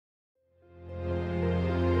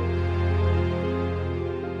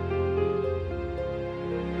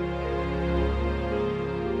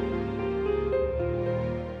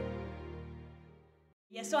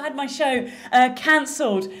So I had my show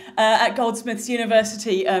cancelled at Goldsmiths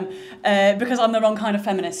University because I'm the wrong kind of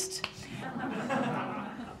feminist.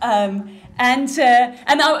 Well,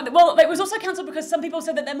 it was also cancelled because some people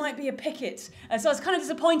said that there might be a picket. So I was kind of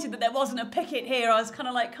disappointed that there wasn't a picket here. I was kind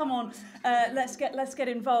of like, come on, let's get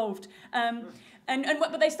involved.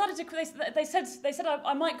 But they started to. They said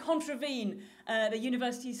I might contravene the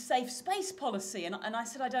university's safe space policy, and I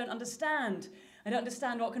said I don't understand. I don't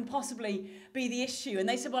understand what can possibly be the issue. And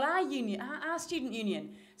they said, well, our union, our student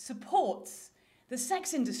union, supports the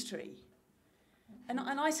sex industry. And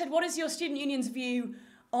I said, what is your student union's view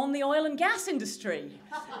on the oil and gas industry?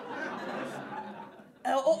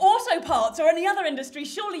 Or auto parts or any other industry?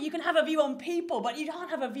 Surely you can have a view on people, but you can't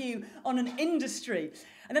have a view on an industry.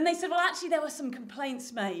 And then they said, well, actually, there were some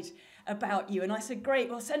complaints made about you. And I said, great,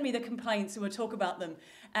 well, send me the complaints and we'll talk about them.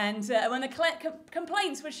 And when the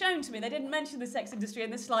complaints were shown to me, they didn't mention the sex industry in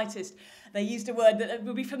the slightest. They used a word that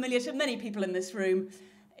will be familiar to many people in this room,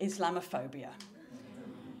 Islamophobia.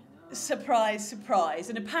 Surprise, surprise.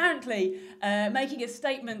 And apparently making a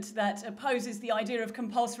statement that opposes the idea of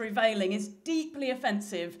compulsory veiling is deeply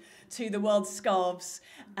offensive to the world's scarves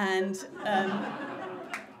and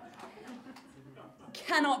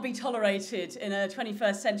cannot be tolerated in a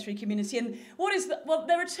 21st century community. And well,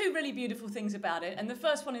 there are two really beautiful things about it. And the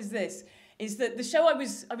first one is this, is that the show I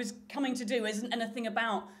was coming to do isn't anything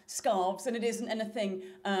about scarves, and it isn't anything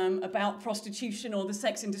about prostitution or the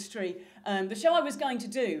sex industry. The show I was going to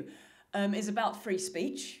do is about free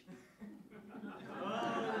speech.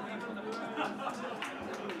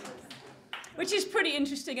 Which is pretty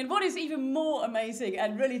interesting. And what is even more amazing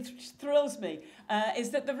and really thrills me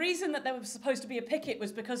is that the reason that there was supposed to be a picket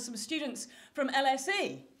was because some students from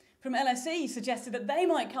LSE suggested that they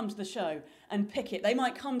might come to the show and picket. They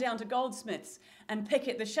might come down to Goldsmiths and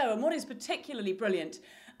picket the show. And what is particularly brilliant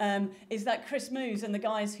is that Chris Moose and the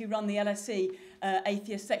guys who run the LSE,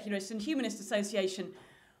 Atheist, Secularist and Humanist Association,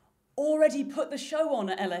 already put the show on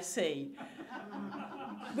at LSE.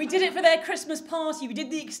 We did it for their Christmas party. We did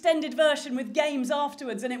the extended version with games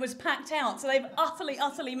afterwards, and it was packed out. So they've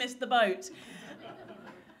utterly missed the boat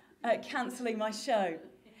cancelling my show.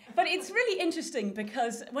 But it's really interesting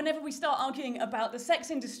because whenever we start arguing about the sex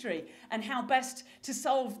industry and how best to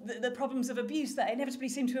solve the problems of abuse that inevitably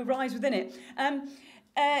seem to arise within it,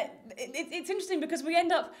 it's interesting because we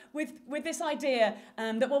end up with this idea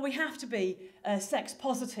that, well, we have to be sex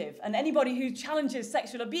positive, and anybody who challenges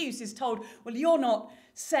sexual abuse is told, well, you're not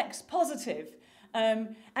sex positive.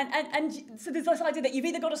 And so there's this idea that you've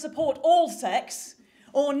either got to support all sex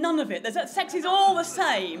or none of it. Sex is all the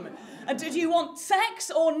same. And do you want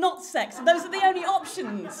sex or not sex? And those are the only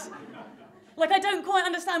options. Like, I don't quite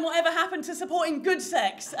understand whatever happened to supporting good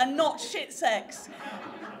sex and not shit sex.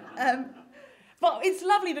 But it's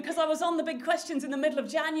lovely because I was on the big questions in the middle of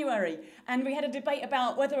January, and we had a debate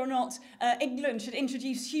about whether or not England should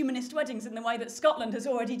introduce humanist weddings in the way that Scotland has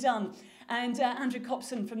already done. And Andrew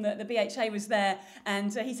Copson from the BHA was there,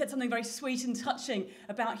 and he said something very sweet and touching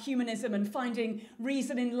about humanism and finding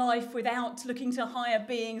reason in life without looking to higher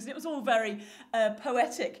beings. And it was all very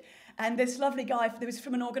poetic. And this lovely guy, there was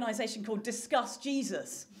from an organisation called Discuss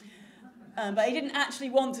Jesus, but he didn't actually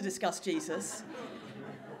want to discuss Jesus.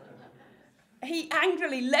 He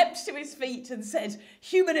angrily leapt to his feet and said,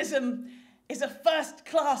 humanism is a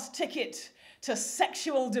first-class ticket to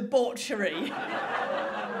sexual debauchery.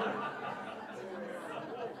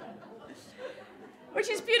 Which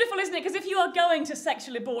is beautiful, isn't it? Because if you are going to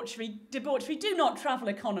sexual debauchery, do not travel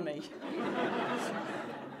economy.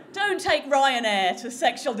 Don't take Ryanair to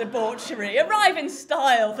sexual debauchery. Arrive in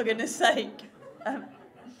style, for goodness sake.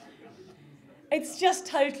 It's just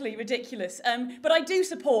totally ridiculous. But I do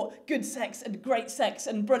support good sex and great sex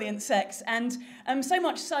and brilliant sex. And so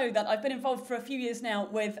much so that I've been involved for a few years now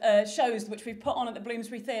with shows which we've put on at the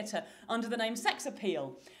Bloomsbury Theatre under the name Sex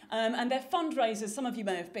Appeal. And they're fundraisers, some of you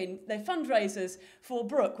may have been, they're fundraisers for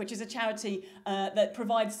Brooke, which is a charity that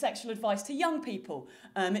provides sexual advice to young people.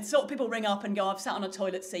 It's sort of people ring up and go, I've sat on a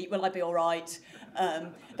toilet seat, will I be all right?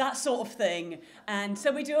 That sort of thing. And so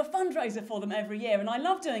we do a fundraiser for them every year, and I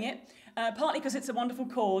love doing it. Partly because it's a wonderful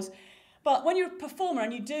cause, but when you're a performer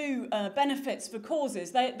and you do benefits for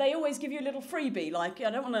causes, they always give you a little freebie. Like,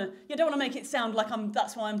 I don't want to make it sound like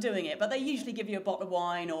that's why I'm doing it, but they usually give you a bottle of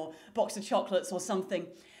wine or a box of chocolates or something.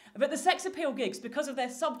 But the Sex Appeal gigs, because of their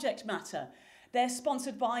subject matter, they're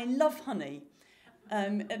sponsored by Love Honey.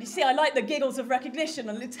 And you see, I like the giggles of recognition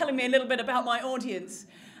and telling me a little bit about my audience.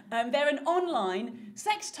 They're an online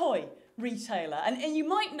sex toy retailer, and you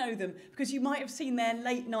might know them because you might have seen their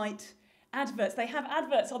late night adverts. They have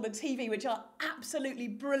adverts on the TV which are absolutely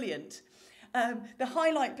brilliant. The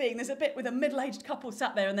highlight being there's a bit with a middle-aged couple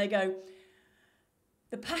sat there and they go,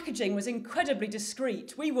 "The packaging was incredibly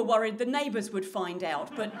discreet. We were worried the neighbours would find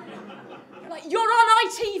out, but..." Like, you're on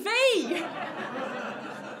ITV!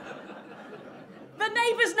 The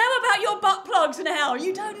neighbours know about your butt plugs now.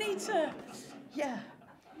 You don't need to... Yeah.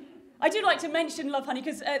 I do like to mention Love Honey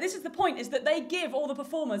because this is the point, is that they give all the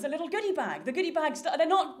performers a little goodie bag. The goodie bags, they're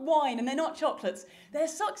not wine and they're not chocolates. They're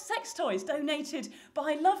sex toys donated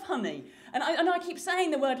by Love Honey. And I keep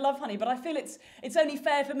saying the word Love Honey, but I feel it's only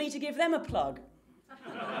fair for me to give them a plug.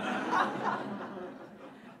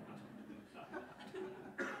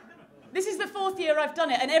 This is the 4th year I've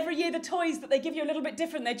done it, and every year the toys that they give you are a little bit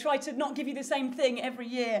different. They try to not give you the same thing every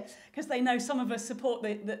year because they know some of us support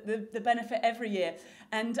the benefit every year.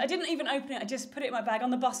 And I didn't even open it, I just put it in my bag. On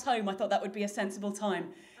the bus home, I thought that would be a sensible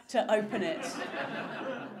time to open it.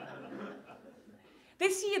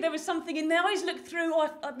 This year there was something in there. I always look through,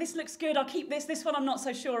 this looks good, I'll keep this. This one I'm not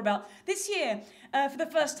so sure about. This year, for the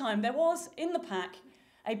first time, there was in the pack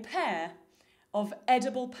a pair of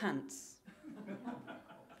edible pants.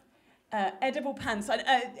 Edible pants,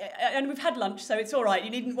 and we've had lunch, so it's all right, you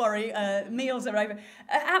needn't worry, meals are over.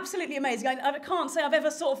 Absolutely amazing. I can't say I've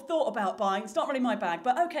ever sort of thought about buying, it's not really my bag,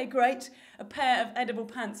 but okay, great, a pair of edible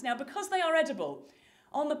pants. Now, because they are edible,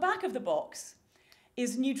 on the back of the box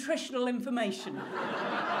is nutritional information.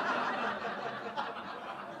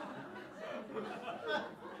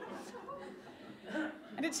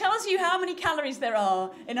 And it tells you how many calories there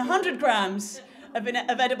are in 100 grams of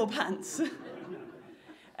edible pants.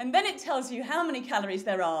 And then it tells you how many calories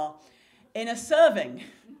there are in a serving.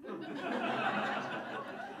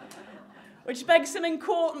 Which begs some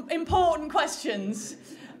important questions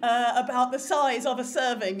about the size of a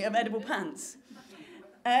serving of edible pants.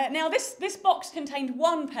 Now, this box contained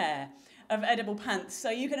 1 pair of edible pants, so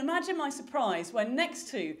you can imagine my surprise when next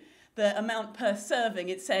to the amount per serving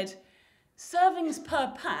it said, servings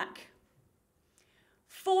per pack,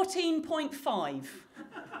 14.5.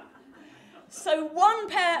 So 1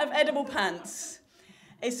 pair of edible pants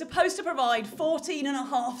is supposed to provide 14 and a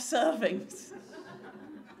half servings.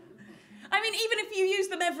 I mean, even if you use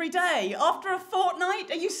them every day, after a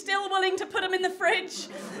fortnight, are you still willing to put them in the fridge?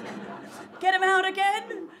 Get them out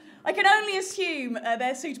again? I can only assume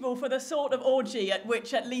they're suitable for the sort of orgy at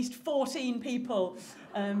which at least 14 people,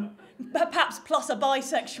 perhaps plus a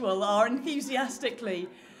bisexual, are enthusiastically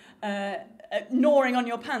gnawing on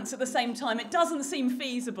your pants at the same time. It doesn't seem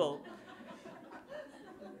feasible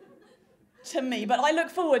to me, but I look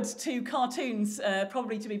forward to cartoons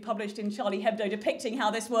probably to be published in Charlie Hebdo depicting how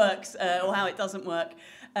this works or how it doesn't work.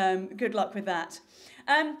 Good luck with that.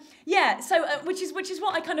 Yeah, so which is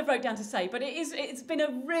what I kind of wrote down to say, but it's been a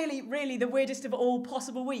really the weirdest of all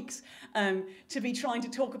possible weeks to be trying to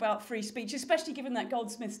talk about free speech, especially given that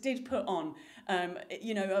Goldsmiths did put on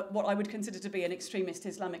what I would consider to be an extremist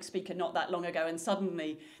Islamic speaker not that long ago, and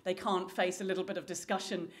suddenly they can't face a little bit of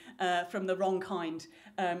discussion from the wrong kind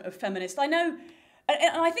of feminist. I know,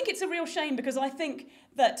 and I think it's a real shame, because I think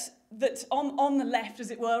that on the left,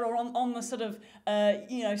 as it were, or on the sort of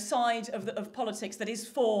side of politics that is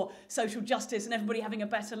for social justice and everybody having a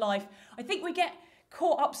better life, I think we get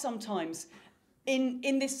caught up sometimes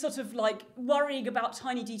in this sort of like worrying about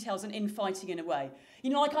tiny details and infighting in a way.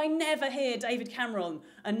 Like I never hear David Cameron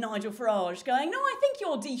and Nigel Farage going, no, I think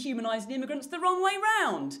you're dehumanising immigrants the wrong way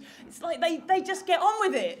round. It's like they just get on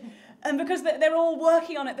with it. And because they're all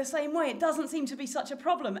working on it the same way, it doesn't seem to be such a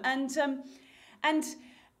problem. And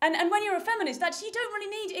when you're a feminist, actually, you don't really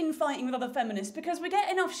need infighting with other feminists, because we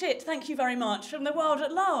get enough shit, thank you very much, from the world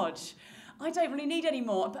at large. I don't really need any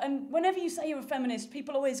more. And whenever you say you're a feminist,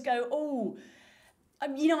 people always go, oh,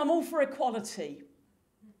 I'm all for equality.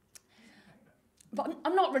 But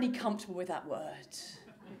I'm not really comfortable with that word.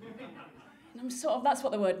 That's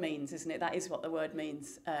what the word means, isn't it? That is what the word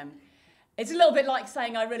means. It's a little bit like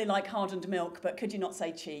saying I really like hardened milk, but could you not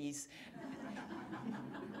say cheese?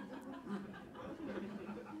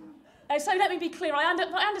 So let me be clear, I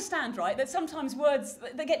understand, right, that sometimes words,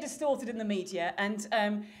 they get distorted in the media, and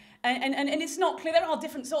it's not clear. There are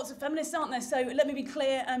different sorts of feminists, aren't there? So let me be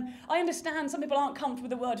clear. I understand some people aren't comfortable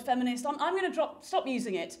with the word feminist. I'm going to stop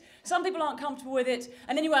using it. Some people aren't comfortable with it.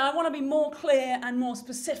 And anyway, I want to be more clear and more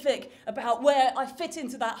specific about where I fit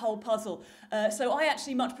into that whole puzzle. So I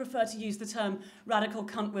actually much prefer to use the term radical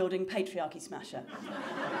cunt-wielding patriarchy smasher.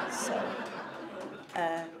 So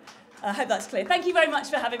I hope that's clear. Thank you very much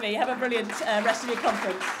for having me. Have a brilliant rest of your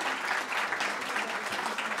conference.